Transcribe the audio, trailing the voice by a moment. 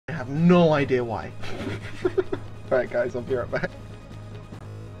have no idea why. Alright guys, I'll be right back.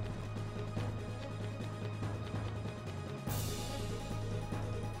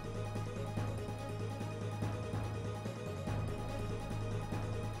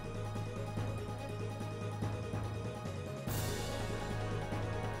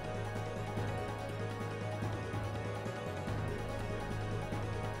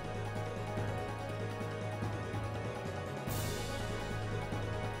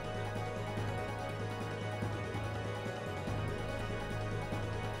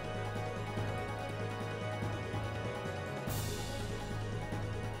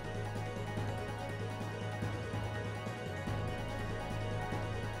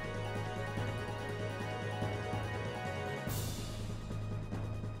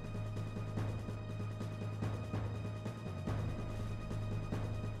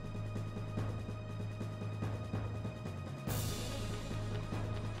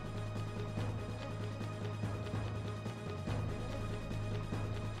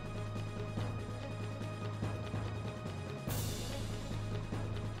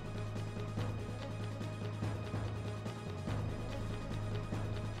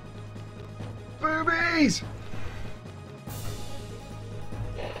 Boobies!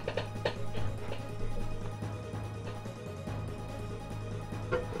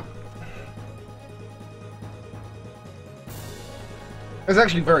 It's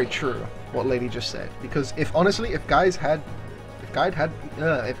actually very true what Lady just said, because if guys had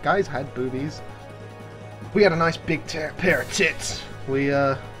boobies, we had a nice big pair of tits, we'd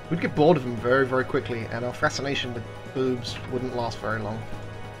get bored of them very, very quickly, and our fascination with boobs wouldn't last very long.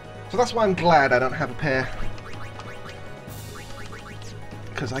 So that's why I'm glad I don't have a pair.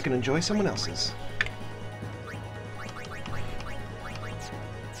 Because I can enjoy someone else's.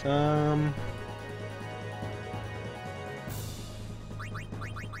 I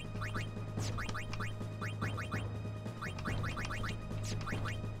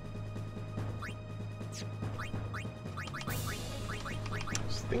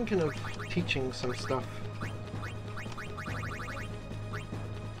was thinking of teaching some stuff.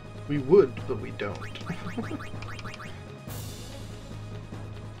 We would, but we don't.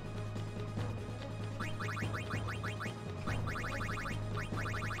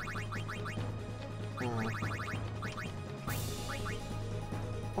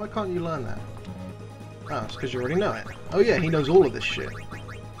 Why can't you learn that? Oh, it's because you already know it. Oh yeah, he knows all of this shit.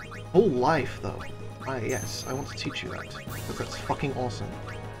 Whole life, though. Ah yes, I want to teach you that. Because that's fucking awesome.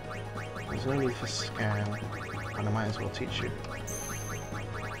 There's no need for scan, and I might as well teach you.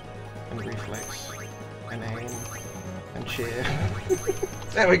 And reflex, and aim, and cheer.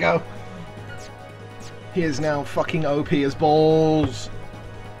 There we go! He is now fucking OP as balls!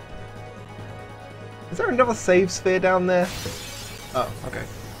 Is there another save sphere down there? Oh, okay.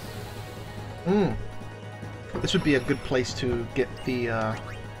 This would be a good place to get the,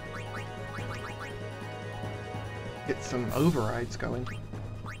 get some overrides going.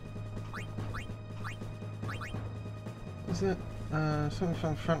 Is it? Something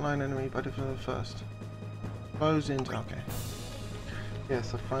from frontline enemy, but first. Close into... okay.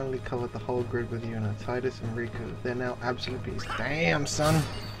 Yes, I finally covered the whole grid with Yuna, Tidus, and Riku. They're now absolute beasts. Damn, son!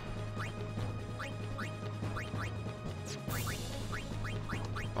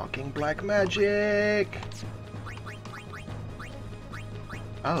 Fucking black magic!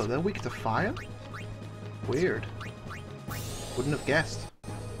 Oh, they're weak to fire? Weird. Wouldn't have guessed.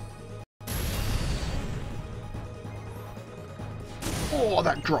 Oh,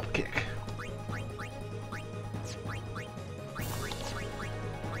 that drop kick.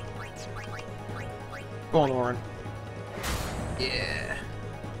 Go on, Lauren. Yeah.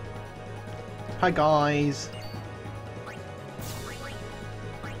 Hi, guys.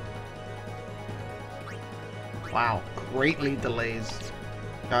 Wow, greatly delays.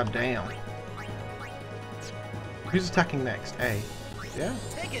 God damn. Who's attacking next? A. Yeah?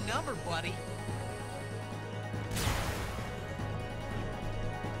 Take a number, buddy.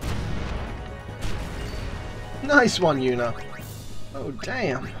 Nice one, Yuna. Oh,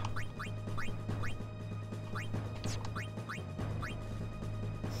 damn.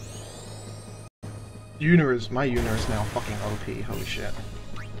 My Yuna is now fucking OP, holy shit.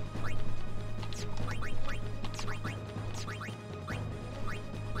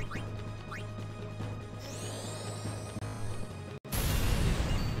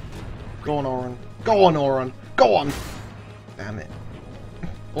 Go on, Auron. Go on, Auron. Go on! Damn it.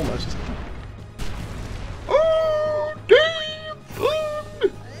 Almost. Oh, damn,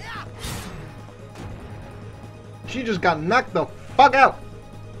 son! She just got knocked the fuck out!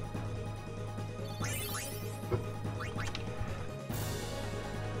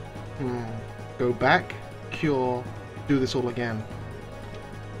 Go back, cure, do this all again.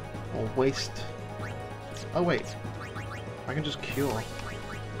 Or waste... Oh wait, I can just cure.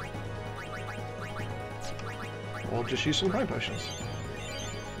 Or just use some high potions.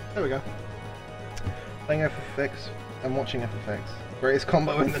 There we go. Playing FFX and watching FFX. Greatest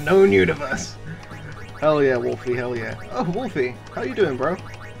combo in the known universe! Hell yeah, Wolfie, hell yeah. Oh, Wolfie, how you doing, bro?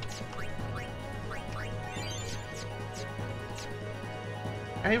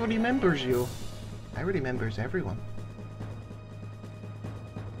 I remembers you. I remembers everyone.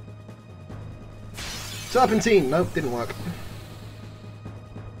 Serpentine! Nope, didn't work.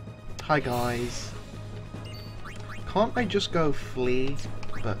 Hi guys. Can't I just go flee?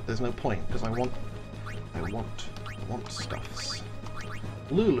 But there's no point, because I want stuffs.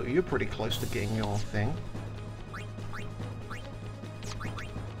 Lulu, you're pretty close to getting your thing.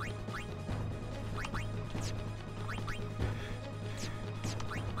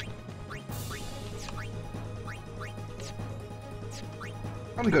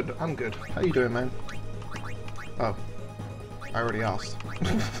 I'm good, I'm good. How you doing, man? Oh. I already asked.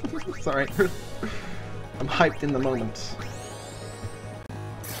 Sorry. I'm hyped in the moment.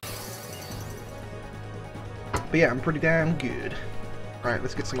 But yeah, I'm pretty damn good. Alright,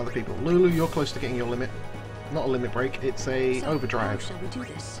 let's get some other people. Lulu, you're close to getting your limit. Not a limit break, it's a overdrive. How shall we do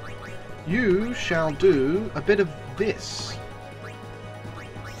this? You shall do a bit of this.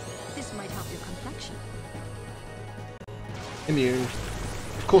 This might help your complexion. Immune.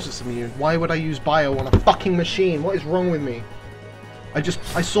 Of course it's immune. Why would I use bio on a fucking machine? What is wrong with me? I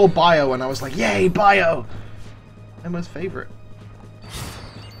saw bio and I was like, yay, bio! Emma's favorite.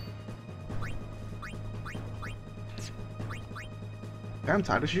 Damn,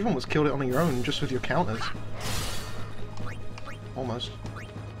 Titus, you've almost killed it on your own just with your counters. Almost.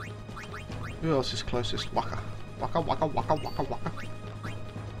 Who else is closest? Waka. Waka, waka, waka, waka, waka.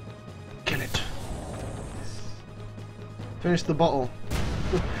 Kill it. Finish the bottle.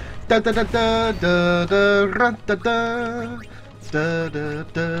 Da da da da da da da da da. Da da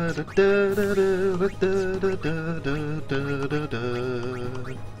da da da da da da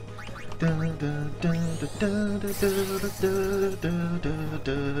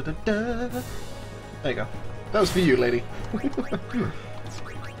da da da. There you go. That was for you, lady.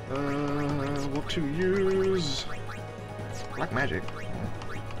 What to use? Black magic.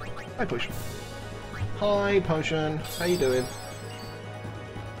 Hi, potion. Hi, potion. How you doing?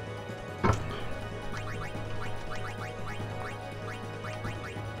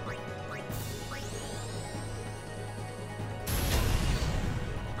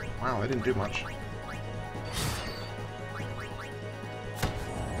 Wow, I didn't do much.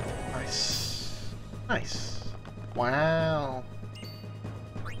 Nice. Nice. Wow.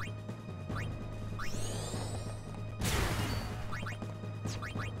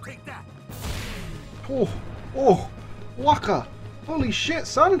 Take that. Oh, oh, Waka. Holy shit,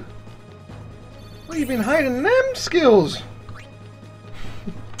 son. Where you been hiding them skills?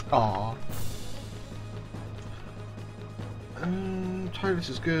 Aww. Titus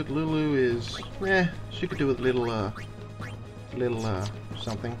is good. Lulu is, she could do with little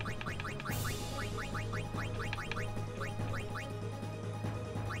something.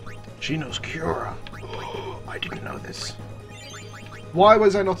 She knows Cura. I didn't know this. Why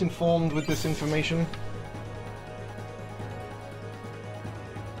was I not informed with this information?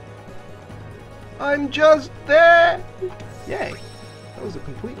 I'm just there! Yay. That was a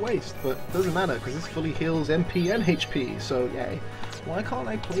complete waste, but it doesn't matter because this fully heals MP and HP, so yay. Why can't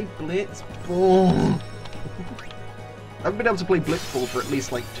I play Blitzball? I've been able to play Blitzball for at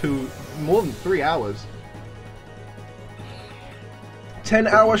least like more than 3 hours.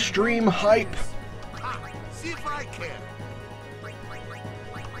 10-hour stream hype! See if I can.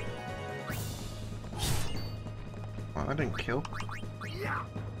 Oh, I didn't kill.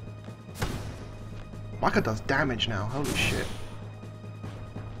 Waka does damage now, holy shit.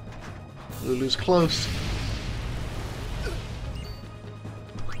 Lulu's close.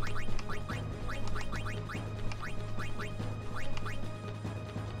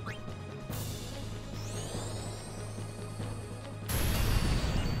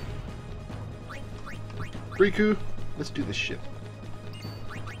 Riku, let's do this shit.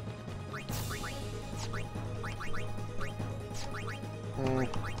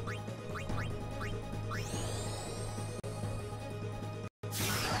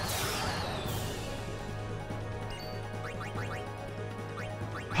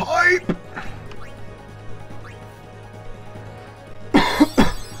 Hype!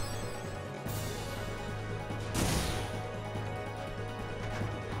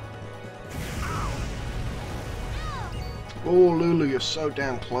 Oh, Lulu, you're so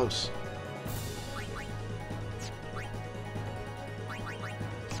damn close.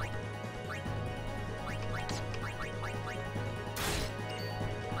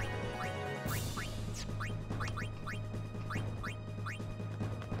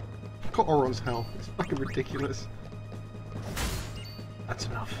 Got Oron's health. It's fucking ridiculous. That's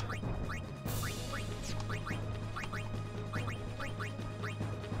enough.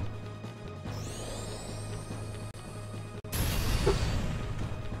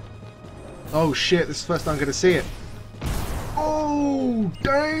 Oh shit, this is the first time I'm gonna see it. Oh,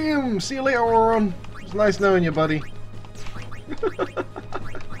 damn! See you later, Oron. It's nice knowing you, buddy. That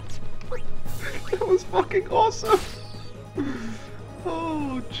was fucking awesome!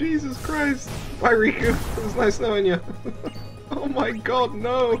 Oh, Jesus Christ. Bye, Riku. It was nice knowing you. Oh my god,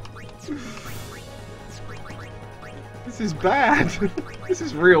 no! This is bad. This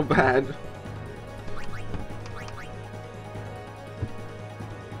is real bad.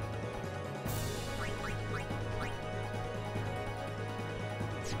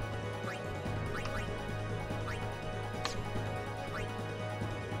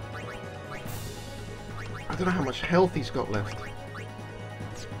 I don't know how much health he's got left.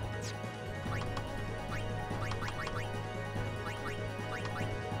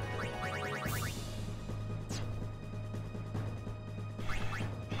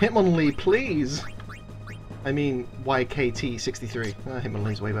 Hitmonlee, please! I mean, YKT63.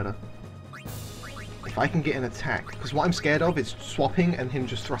 Hitmonlee's way better. If I can get an attack, because what I'm scared of is swapping and him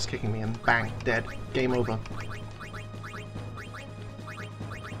just thrust kicking me and bang, dead. Game over.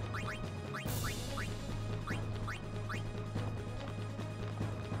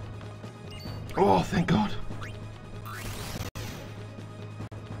 Oh, thank God.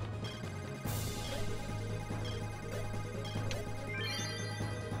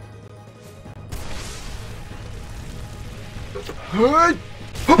 Hey!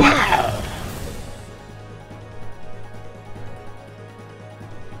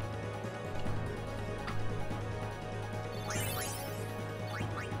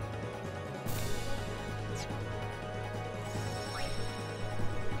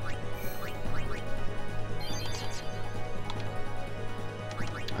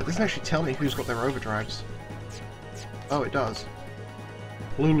 It doesn't actually tell me who's got their overdrives. Oh, it does.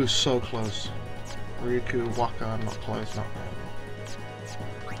 Lulu's so close. Riku, Waka, not close, not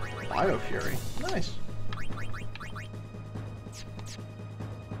Bio Fury. Nice.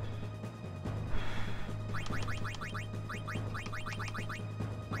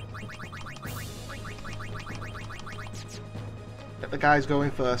 Get the guys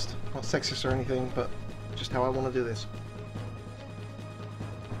going first. Not sexist or anything, but just how I want to do this.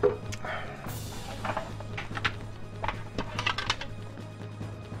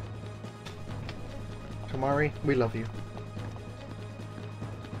 Kamari, we love you.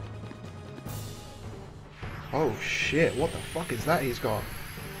 Oh shit, what the fuck is that he's got?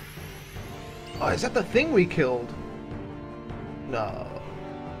 Oh, is that the thing we killed? No.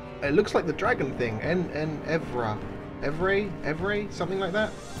 It looks like the dragon thing. Evra. Evre? Something like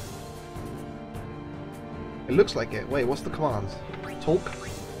that? It looks like it. Wait, what's the commands? Talk?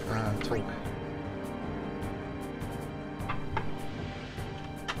 Talk.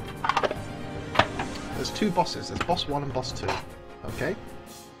 There's two bosses. There's boss 1 and boss 2. Okay.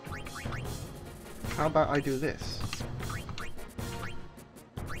 How about I do this?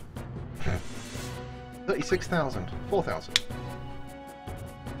 36,000. 4,000.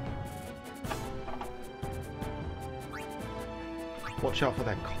 Watch out for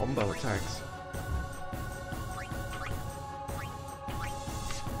their combo attacks.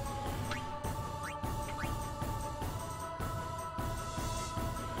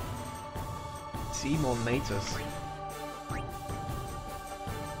 Simon Natus.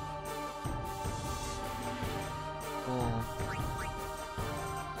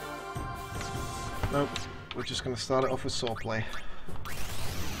 Nope, we're just going to start it off with swordplay.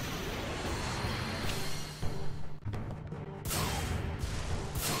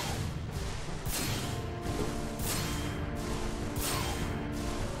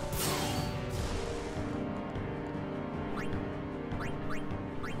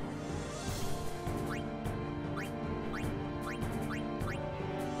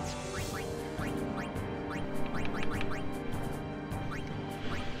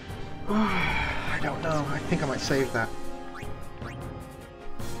 I don't know. I think I might save that.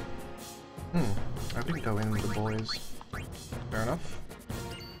 I didn't go in with the boys. Fair enough.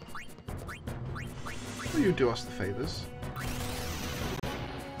 Will you do us the favours?